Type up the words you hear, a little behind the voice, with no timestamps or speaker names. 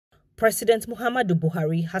President Muhammadu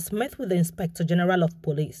Buhari has met with the Inspector General of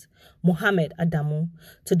Police, Mohammed Adamu,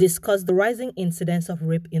 to discuss the rising incidence of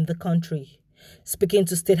rape in the country. Speaking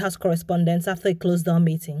to State House correspondents after a closed-down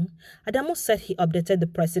meeting, Adamu said he updated the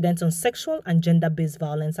president on sexual and gender-based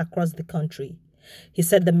violence across the country. He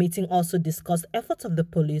said the meeting also discussed efforts of the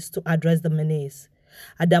police to address the menace.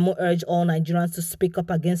 Adamu urged all Nigerians to speak up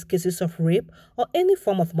against cases of rape or any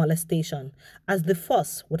form of molestation, as the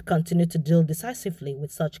force would continue to deal decisively with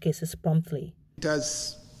such cases promptly. It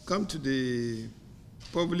has come to the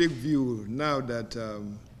public view now that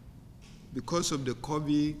because of the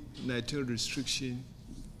COVID-19 restriction,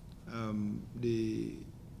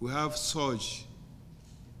 we have surge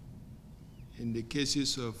in the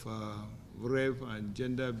cases of rape and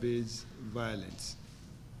gender-based violence.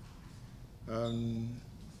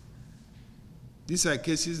 These are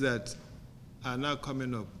cases that are now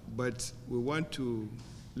coming up, but we want to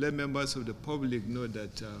let members of the public know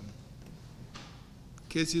that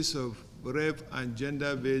cases of rape and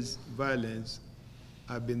gender-based violence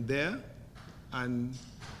have been there, and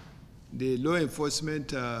the law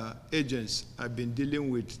enforcement agents have been dealing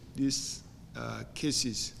with these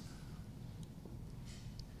cases.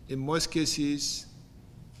 In most cases,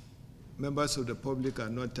 members of the public are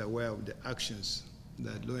not aware of the actions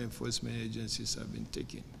that law enforcement agencies have been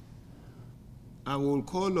taking. And we'll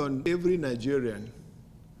call on every Nigerian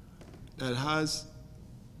that has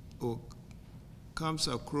or comes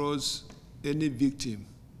across any victim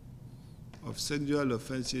of sexual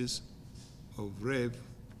offenses, of rape,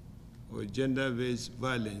 or gender-based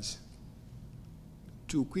violence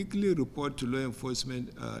to quickly report to law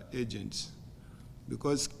enforcement agents,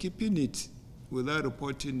 because keeping it without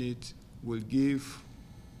reporting it will give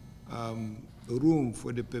room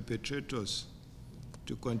for the perpetrators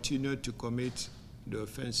to continue to commit the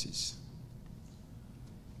offenses.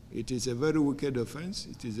 It is a very wicked offense.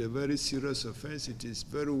 It is a very serious offense. It is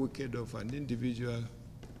very wicked of an individual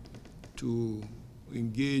to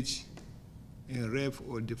engage in rape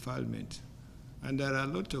or defilement. And there are a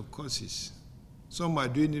lot of causes. Some are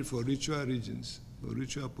doing it for ritual reasons, for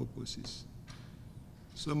ritual purposes.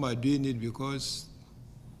 Some are doing it because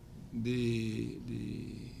they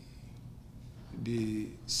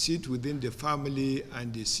sit within the family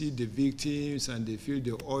and they see the victims and they feel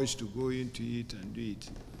the urge to go into it and do it.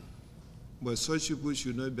 But such people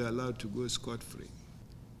should not be allowed to go scot-free.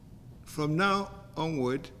 From now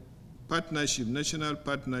onward, partnership, national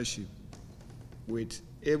partnership with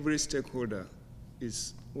every stakeholder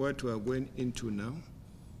is what we are going into now.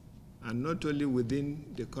 And not only within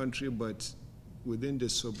the country, but within the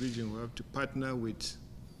sub-region, we have to partner with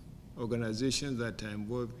organizations that are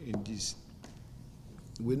involved in this.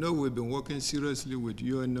 We know we've been working seriously with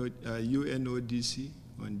UNODC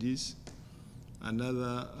on this and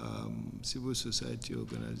other civil society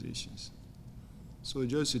organizations. So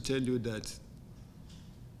just to tell you that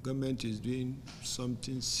government is doing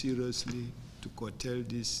something seriously to curtail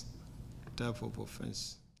this type of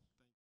offense.